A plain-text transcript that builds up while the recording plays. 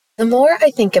The more I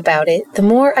think about it, the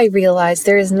more I realize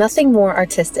there is nothing more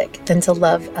artistic than to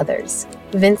love others.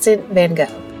 Vincent van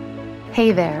Gogh.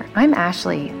 Hey there, I'm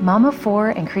Ashley, mom of 4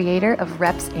 and creator of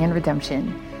Reps and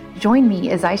Redemption. Join me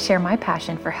as I share my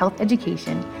passion for health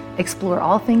education, explore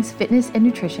all things fitness and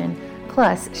nutrition,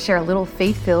 plus share a little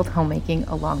faith-filled homemaking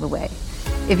along the way.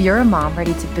 If you're a mom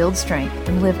ready to build strength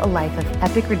and live a life of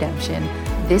epic redemption,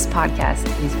 this podcast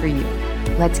is for you.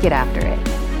 Let's get after it.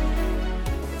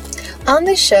 On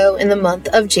this show in the month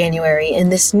of January, in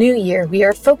this new year, we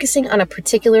are focusing on a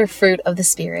particular fruit of the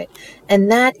Spirit, and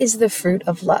that is the fruit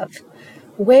of love.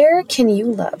 Where can you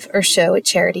love or show a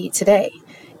charity today?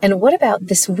 And what about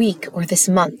this week or this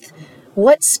month?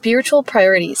 What spiritual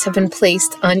priorities have been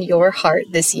placed on your heart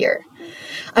this year?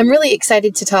 I'm really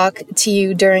excited to talk to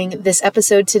you during this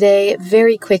episode today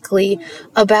very quickly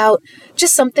about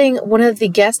just something one of the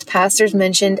guest pastors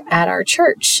mentioned at our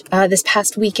church this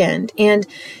past weekend. And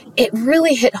it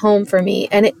really hit home for me.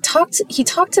 And he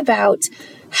talked about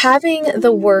having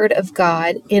the word of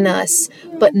God in us,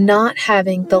 but not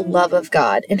having the love of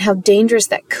God, and how dangerous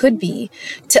that could be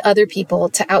to other people,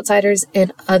 to outsiders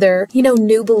and other,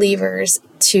 new believers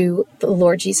to the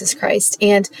Lord Jesus Christ.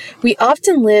 And we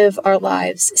often live our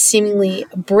lives seemingly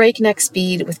breakneck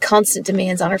speed with constant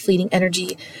demands on our fleeting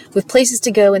energy, with places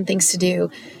to go and things to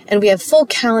do. And we have full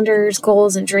calendars,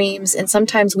 goals, and dreams. And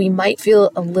sometimes we might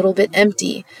feel a little bit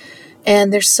empty.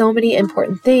 And there's so many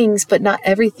important things, but not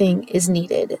everything is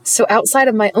needed. So outside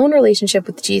of my own relationship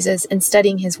with Jesus and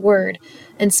studying his word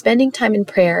and spending time in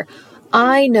prayer,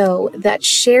 I know that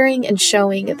sharing and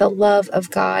showing the love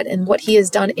of God and what he has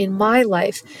done in my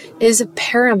life is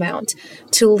paramount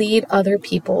to lead other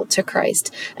people to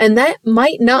Christ. And that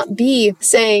might not be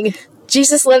saying,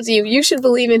 Jesus loves you, you should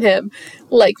believe in him,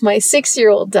 like my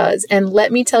 6-year-old does. And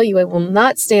let me tell you, I will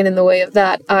not stand in the way of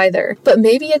that either. But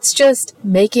maybe it's just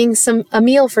making a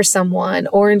meal for someone,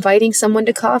 or inviting someone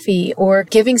to coffee, or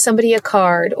giving somebody a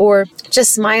card, or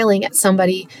just smiling at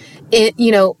somebody in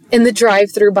the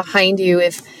drive-thru behind you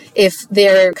if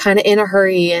they're kind of in a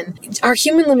hurry. And our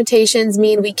human limitations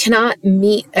mean we cannot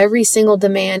meet every single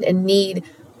demand and need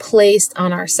placed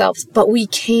on ourselves, but we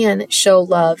can show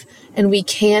love and we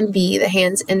can be the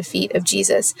hands and feet of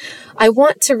Jesus. I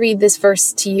want to read this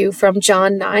verse to you from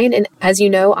John 9. And as you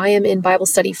know, I am in Bible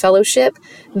Study Fellowship.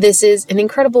 This is an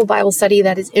incredible Bible study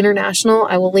that is international.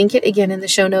 I will link it again in the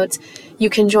show notes. You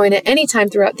can join it anytime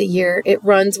throughout the year. It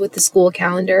runs with the school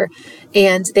calendar,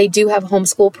 and they do have a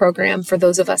homeschool program for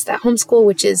those of us that homeschool,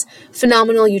 which is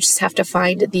phenomenal. You just have to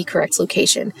find the correct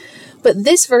location. But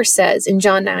this verse says in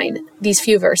John 9, these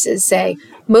few verses say,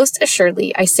 "Most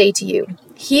assuredly, I say to you,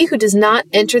 he who does not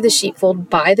enter the sheepfold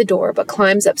by the door, but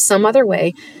climbs up some other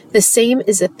way, the same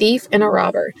is a thief and a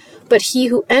robber. But he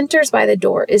who enters by the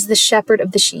door is the shepherd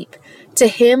of the sheep. To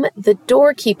him the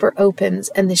doorkeeper opens,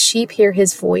 and the sheep hear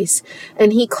his voice,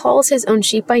 and he calls his own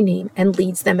sheep by name and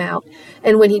leads them out.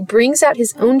 And when he brings out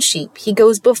his own sheep, he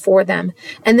goes before them,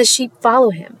 and the sheep follow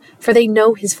him, for they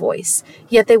know his voice.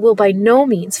 Yet they will by no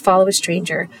means follow a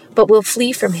stranger, but will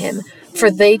flee from him, for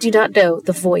they do not know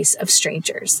the voice of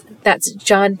strangers." That's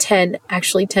John 10,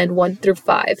 actually 10, 1 through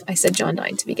 5. I said John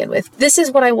 9 to begin with. This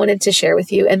is what I wanted to share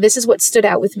with you, and this is what stood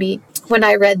out with me when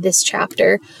I read this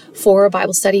chapter for a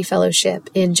Bible Study Fellowship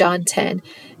in John 10,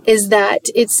 is that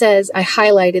it says, I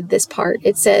highlighted this part,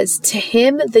 it says, "To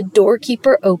him the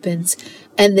doorkeeper opens,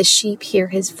 and the sheep hear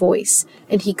his voice,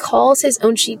 and he calls his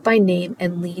own sheep by name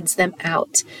and leads them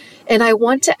out." And I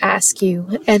want to ask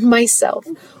you and myself,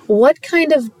 what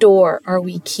kind of door are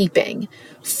we keeping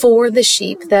for the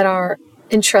sheep that are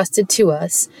entrusted to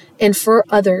us and for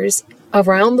others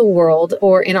around the world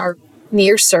or in our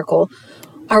near circle?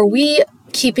 Are we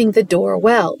keeping the door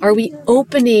well? Are we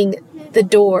opening the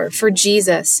door for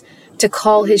Jesus to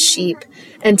call his sheep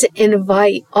and to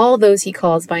invite all those he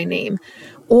calls by name?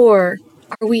 Or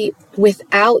are we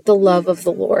without the love of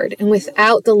the Lord and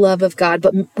without the love of God?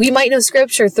 But we might know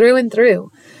scripture through and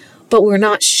through, but we're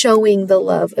not showing the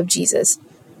love of Jesus.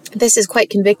 This is quite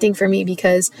convicting for me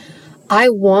because I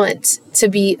want to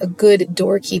be a good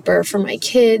doorkeeper for my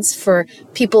kids, for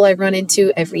people I run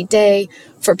into every day,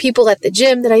 for people at the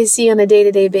gym that I see on a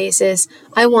day-to-day basis.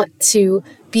 I want to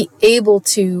be able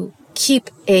to keep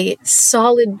a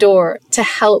solid door to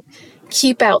help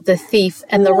keep out the thief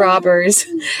and the robbers.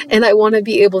 And I want to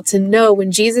be able to know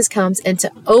when Jesus comes and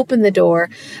to open the door.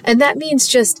 And that means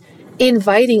just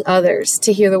inviting others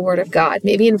to hear the word of God,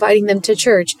 maybe inviting them to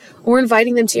church or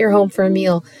inviting them to your home for a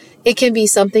meal. It can be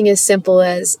something as simple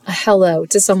as a hello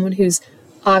to someone who's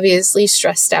obviously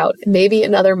stressed out, maybe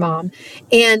another mom.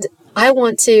 And I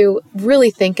want to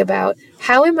really think about,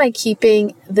 how am I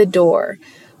keeping the door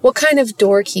What kind of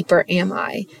doorkeeper am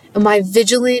I? Am I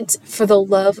vigilant for the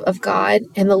love of God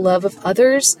and the love of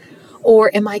others?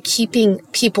 Or am I keeping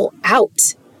people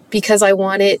out because I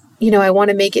want it, I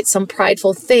want to make it some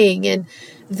prideful thing, and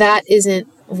that isn't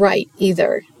right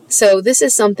either. So this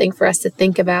is something for us to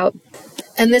think about.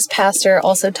 And this pastor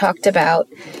also talked about,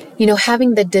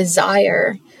 having the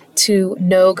desire to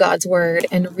know God's word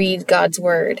and read God's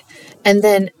word. And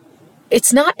then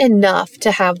it's not enough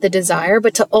to have the desire,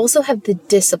 but to also have the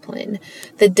discipline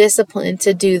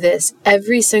to do this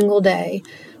every single day,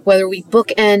 whether we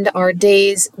bookend our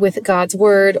days with God's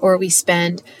word or we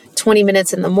spend 20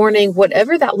 minutes in the morning,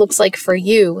 whatever that looks like for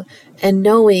you, and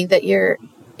knowing that you're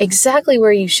exactly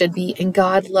where you should be and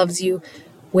God loves you,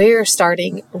 we're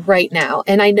starting right now.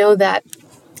 And I know that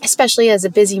especially as a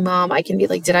busy mom, I can be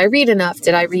like, did I read enough?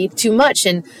 Did I read too much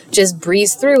and just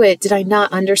breeze through it? Did I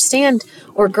not understand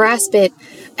or grasp it?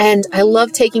 And I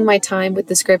love taking my time with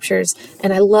the scriptures,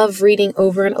 and I love reading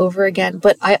over and over again.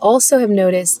 But I also have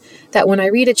noticed that when I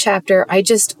read a chapter,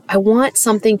 I want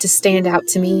something to stand out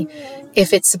to me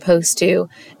if it's supposed to.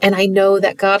 And I know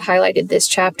that God highlighted this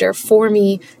chapter for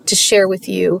me to share with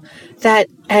you, that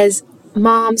as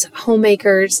moms,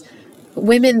 homemakers,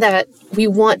 women that we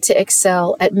want to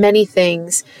excel at many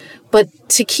things, but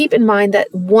to keep in mind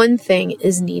that one thing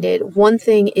is needed. One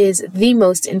thing is the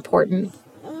most important,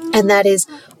 and that is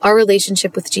our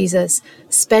relationship with Jesus,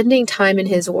 spending time in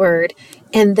his word,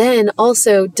 and then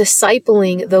also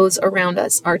discipling those around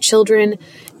us, our children,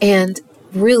 and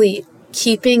really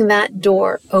keeping that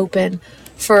door open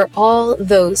for all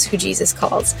those who Jesus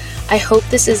calls. I hope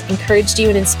this has encouraged you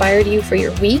and inspired you for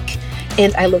your week,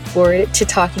 and I look forward to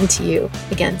talking to you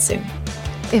again soon.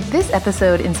 If this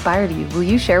episode inspired you, will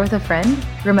you share with a friend?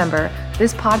 Remember,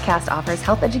 this podcast offers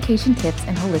health education tips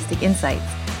and holistic insights.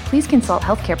 Please consult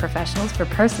healthcare professionals for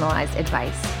personalized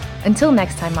advice. Until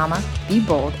next time, Mama, be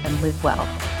bold and live well.